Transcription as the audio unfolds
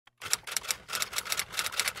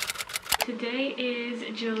Today is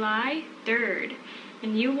July 3rd,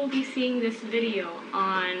 and you will be seeing this video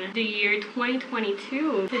on the year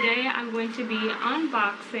 2022. Today I'm going to be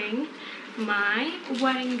unboxing my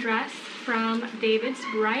wedding dress from David's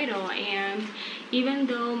Bridal, and even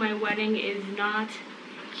though my wedding is not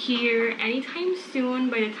here anytime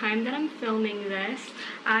soon by the time that I'm filming this,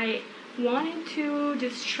 I wanted to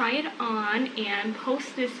just try it on and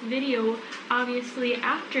post this video obviously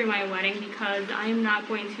after my wedding because I'm not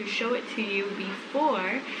going to show it to you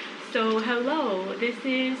before. So hello, this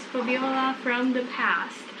is Fabiola from the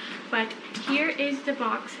past. But here is the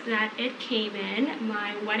box that it came in.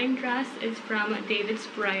 My wedding dress is from David's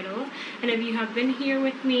Bridal. And if you have been here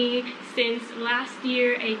with me since last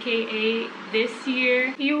year, aka this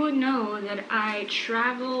year, you would know that I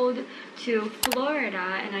traveled to Florida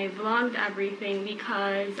and I vlogged everything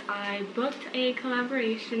because I booked a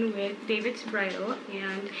collaboration with David's Bridal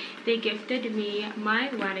and they gifted me my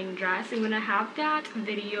wedding dress. I'm gonna have that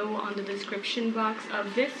video on the description box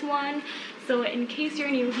of this one. So in case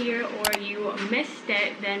you're new here or you missed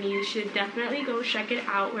it, then you should definitely go check it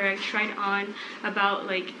out, where I tried on about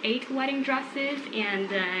like 8 wedding dresses, and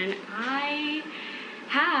then I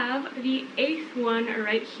have the 8th one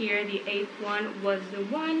right here. The 8th one was the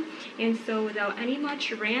one. And so without any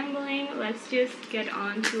much rambling, let's just get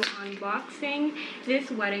on to unboxing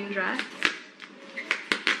this wedding dress.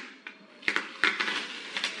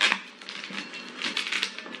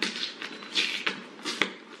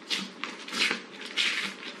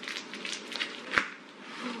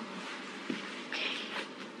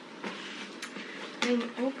 I'm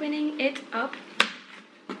opening it up.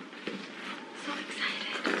 So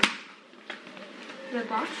excited. The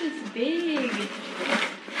box is big.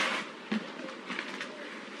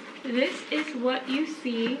 This is what you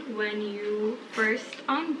see when you first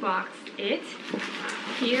unbox it.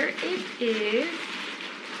 Here it is.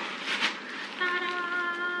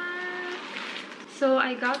 Ta-da! So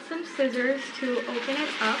I got some scissors to open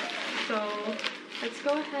it up. So let's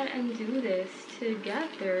go ahead and do this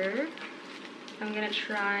together. I'm gonna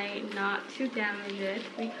try not to damage it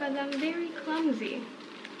because I'm very clumsy,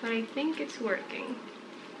 but I think it's working.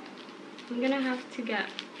 I'm gonna have to get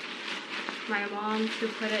my mom to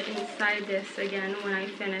put it inside this again when I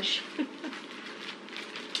finish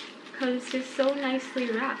because it's just so nicely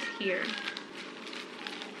wrapped here.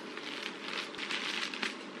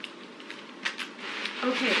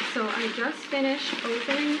 Okay, so I just finished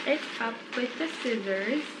opening it up with the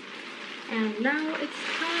scissors. And now it's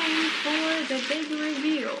time for the big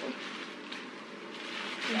reveal.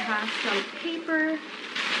 We have some paper.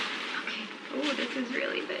 Okay, oh, this is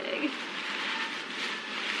really big.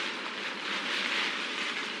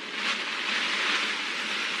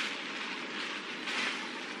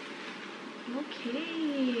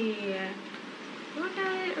 Okay, look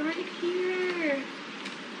at it right here.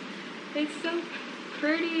 It's so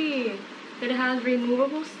pretty. It has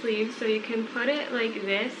removable sleeves, so you can put it like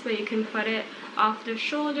this, so you can put it off the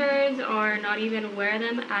shoulders or not even wear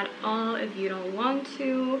them at all if you don't want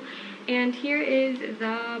to. And here is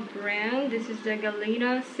the brand. This is the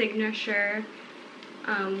Galena Signature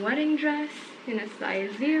wedding dress in a size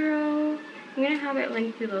 0. I'm gonna have it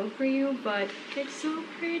linked below for you, but it's so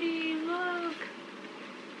pretty. Look,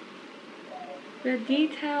 the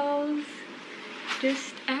details,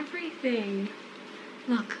 just everything.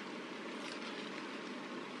 Look.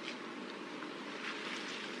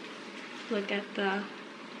 Look at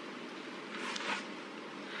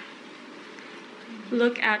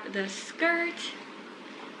the skirt.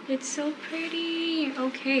 It's so pretty.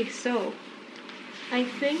 Okay, so I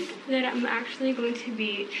think that I'm actually going to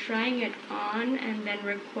be trying it on and then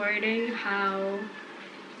recording how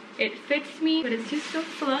it fits me. But it's just so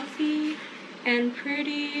fluffy and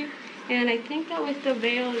pretty. And I think that with the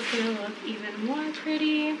veil it's gonna look even more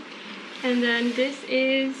pretty. And then this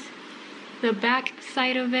is the back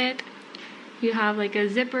side of it. You have like a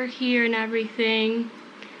zipper here and everything,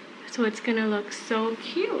 so it's gonna look so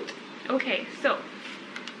cute. Okay, so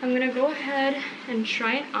I'm gonna go ahead and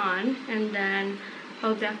try it on, and then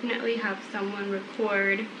I'll definitely have someone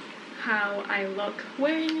record how I look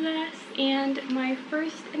wearing this and my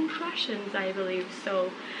first impressions, I believe.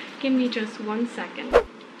 So give me just 1 second.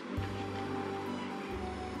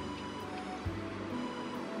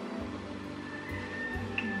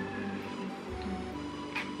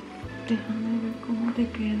 Déjame ver cómo te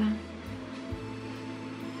queda.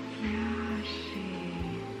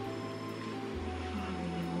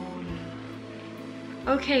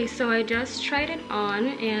 Okay, so I just tried it on,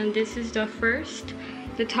 and this is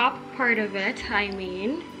the top part of it, I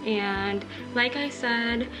mean, And like I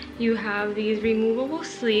said, you have these removable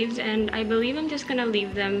sleeves, and I believe I'm just gonna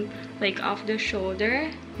leave them like off the shoulder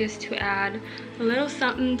just to add a little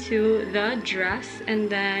something to the dress. And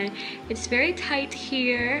then it's very tight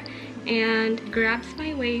here and grabs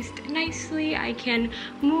my waist nicely. I can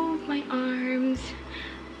move my arms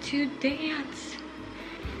to dance.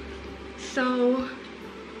 So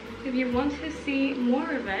if you want to see more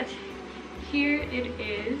of it, here it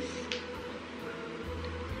is.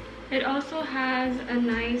 It also has a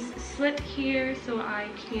nice slit here so I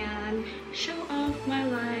can show off my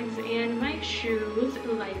legs and my shoes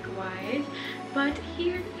likewise. But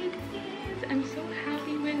here it is. I'm so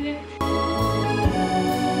happy with it.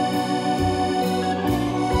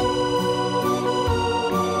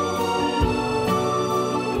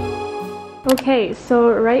 Okay, so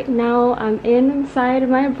right now I'm inside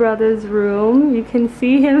my brother's room. You can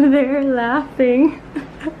see him there laughing.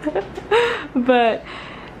 But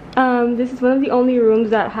this is one of the only rooms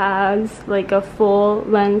that has like a full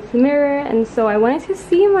length mirror, and so I wanted to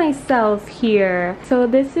see myself here. So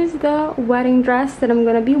this is the wedding dress that I'm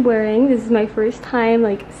gonna be wearing. This is my first time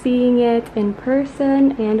like seeing it in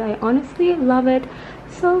person, and I honestly love it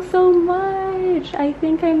so much. I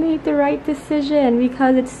think I made the right decision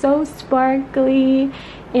because it's so sparkly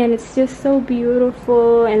and it's just so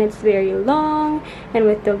beautiful, and it's very long, and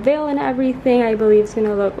with the veil and everything I believe it's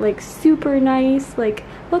gonna look like super nice. Like,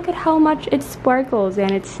 look at how much it sparkles,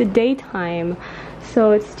 and it's the daytime,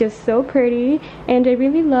 so it's just so pretty. And I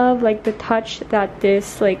really love like the touch that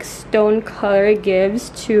this like stone color gives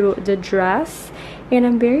to the dress, and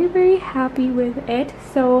I'm very happy with it.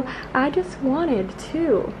 So I just wanted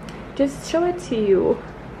to just show it to you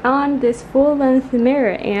on this full length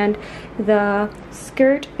mirror. And the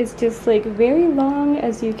skirt is just like very long,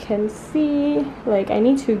 as you can see. Like, I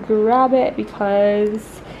need to grab it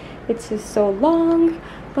because it's just so long.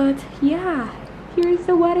 But yeah, here's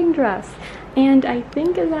the wedding dress, and I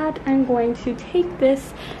think that I'm going to take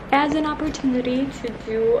this as an opportunity to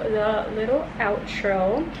do the little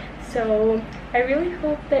outro. So I really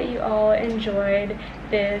hope that you all enjoyed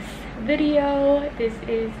this video. This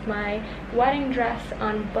is my wedding dress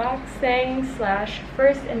unboxing slash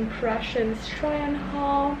first impressions try-on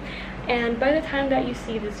haul, and by the time that you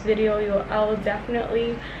see this video, I'll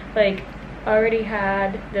definitely like already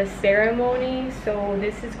had the ceremony. So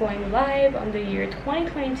this is going live on the year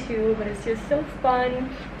 2022, but it's just so fun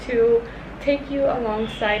to take you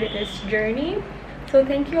alongside this journey. So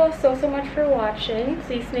thank you all so much for watching.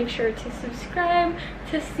 Please make sure to subscribe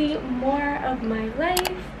to see more of my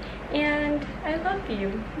life, and I love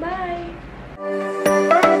you. Bye.